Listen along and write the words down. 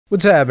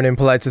What's happening,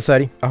 Polite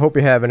Society? I hope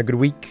you're having a good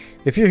week.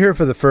 If you're here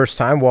for the first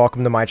time,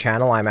 welcome to my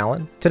channel. I'm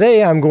Alan.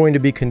 Today I'm going to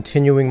be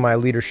continuing my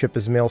Leadership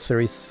as Male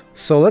series.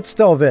 So let's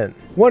delve in.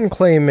 One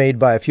claim made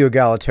by a few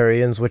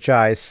egalitarians, which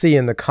I see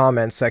in the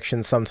comment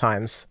section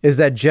sometimes, is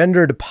that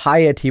gendered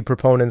piety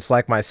proponents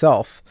like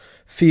myself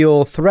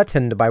feel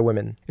threatened by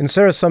women. In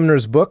Sarah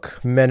Sumner's book,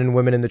 Men and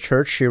Women in the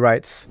Church, she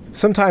writes,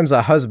 "Sometimes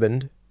a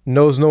husband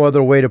knows no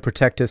other way to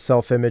protect his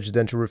self-image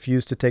than to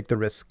refuse to take the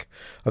risk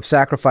of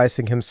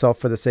sacrificing himself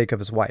for the sake of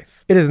his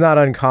wife. It is not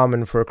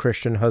uncommon for a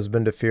Christian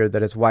husband to fear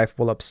that his wife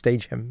will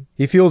upstage him.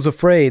 He feels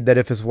afraid that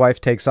if his wife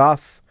takes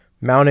off,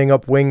 mounting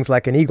up wings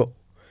like an eagle,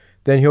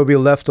 then he'll be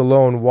left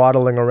alone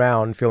waddling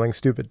around feeling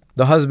stupid.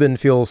 The husband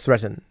feels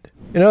threatened."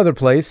 In another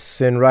place,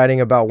 in writing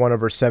about one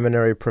of her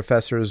seminary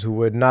professors who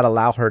would not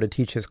allow her to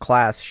teach his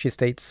class, she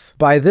states,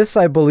 "By this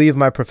I believe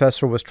my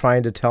professor was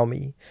trying to tell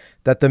me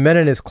that the men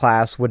in his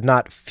class would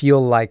not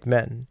feel like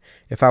men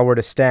if I were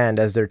to stand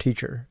as their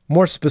teacher.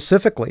 More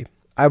specifically,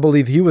 I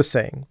believe he was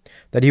saying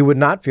that he would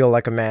not feel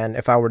like a man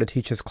if I were to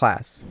teach his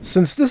class."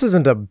 Since this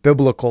isn't a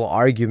biblical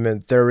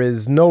argument, there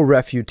is no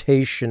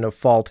refutation of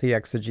faulty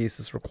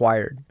exegesis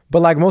required.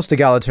 But like most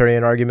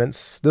egalitarian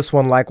arguments, this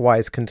one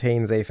likewise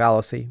contains a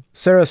fallacy.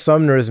 Sarah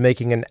Sumner is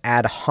making an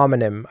ad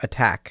hominem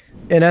attack.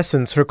 In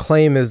essence, her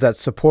claim is that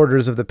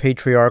supporters of the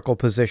patriarchal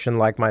position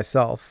like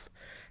myself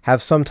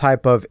have some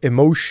type of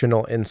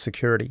emotional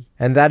insecurity,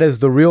 and that is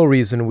the real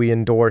reason we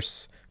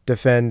endorse,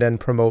 defend, and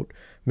promote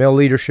male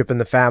leadership in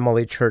the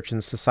family, church,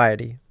 and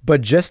society.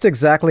 But just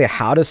exactly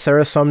how does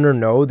Sarah Sumner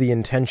know the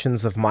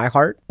intentions of my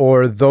heart,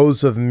 or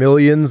those of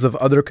millions of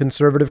other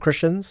conservative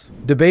Christians?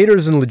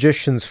 Debaters and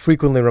logicians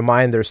frequently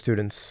remind their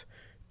students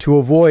to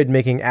avoid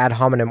making ad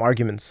hominem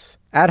arguments.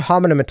 Ad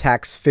hominem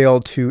attacks fail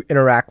to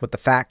interact with the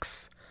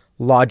facts,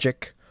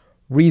 logic,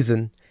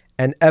 reason,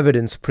 and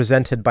evidence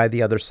presented by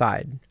the other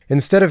side.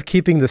 Instead of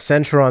keeping the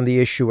center on the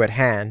issue at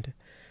hand,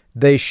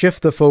 they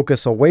shift the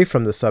focus away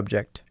from the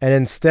subject and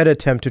instead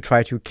attempt to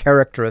try to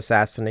character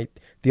assassinate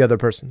the other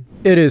person.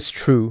 It is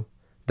true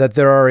that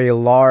there are a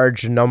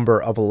large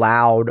number of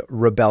loud,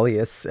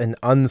 rebellious, and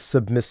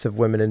unsubmissive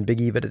women in Big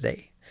Eva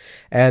today,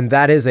 and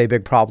that is a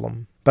big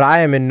problem. But I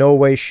am in no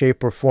way,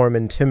 shape, or form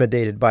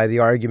intimidated by the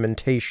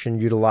argumentation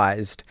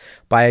utilized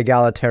by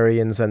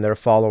egalitarians and their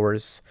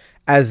followers,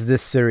 as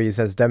this series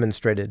has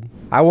demonstrated.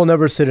 I will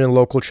never sit in a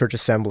local church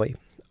assembly,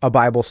 a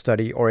Bible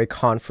study, or a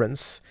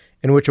conference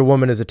in which a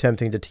woman is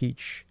attempting to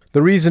teach.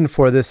 The reason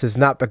for this is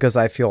not because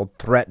I feel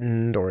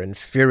threatened or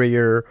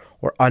inferior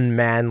or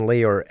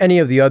unmanly or any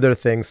of the other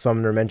things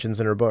Sumner mentions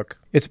in her book.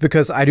 It's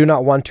because I do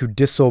not want to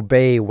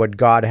disobey what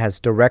God has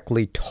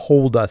directly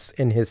told us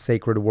in his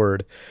sacred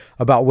word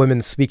about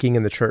women speaking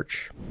in the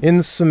church.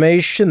 In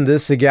summation,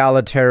 this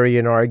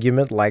egalitarian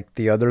argument, like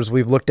the others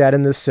we've looked at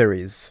in this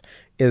series,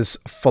 is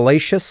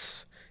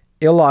fallacious,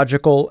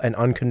 illogical, and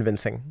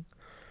unconvincing.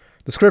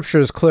 The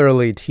scriptures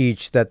clearly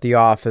teach that the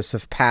office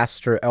of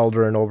pastor,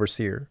 elder, and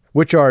overseer,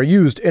 which are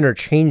used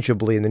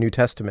interchangeably in the New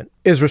Testament,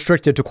 is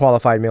restricted to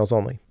qualified males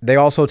only. They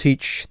also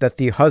teach that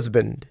the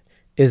husband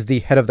is the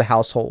head of the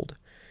household,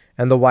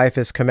 and the wife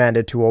is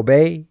commanded to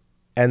obey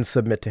and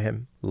submit to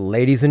him.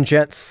 Ladies and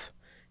gents,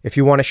 if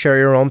you want to share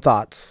your own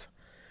thoughts,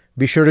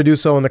 be sure to do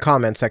so in the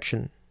comment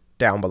section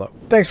down below.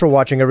 Thanks for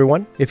watching,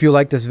 everyone. If you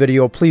like this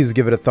video, please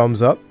give it a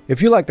thumbs up.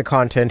 If you like the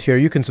content here,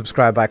 you can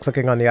subscribe by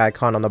clicking on the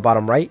icon on the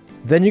bottom right.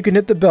 Then you can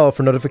hit the bell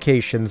for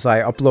notifications.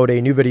 I upload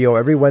a new video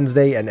every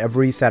Wednesday and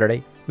every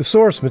Saturday. The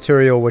source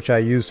material which I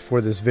used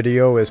for this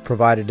video is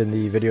provided in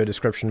the video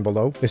description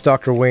below. It's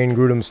Dr. Wayne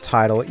Grudem's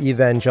title,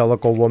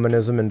 Evangelical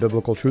Womanism and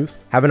Biblical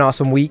Truth. Have an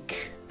awesome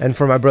week. And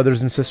for my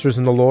brothers and sisters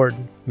in the Lord,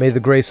 may the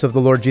grace of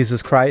the Lord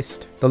Jesus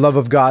Christ, the love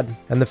of God,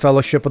 and the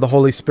fellowship of the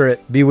Holy Spirit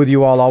be with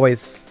you all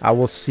always. I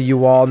will see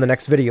you all in the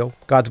next video.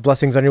 God's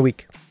blessings on your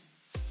week.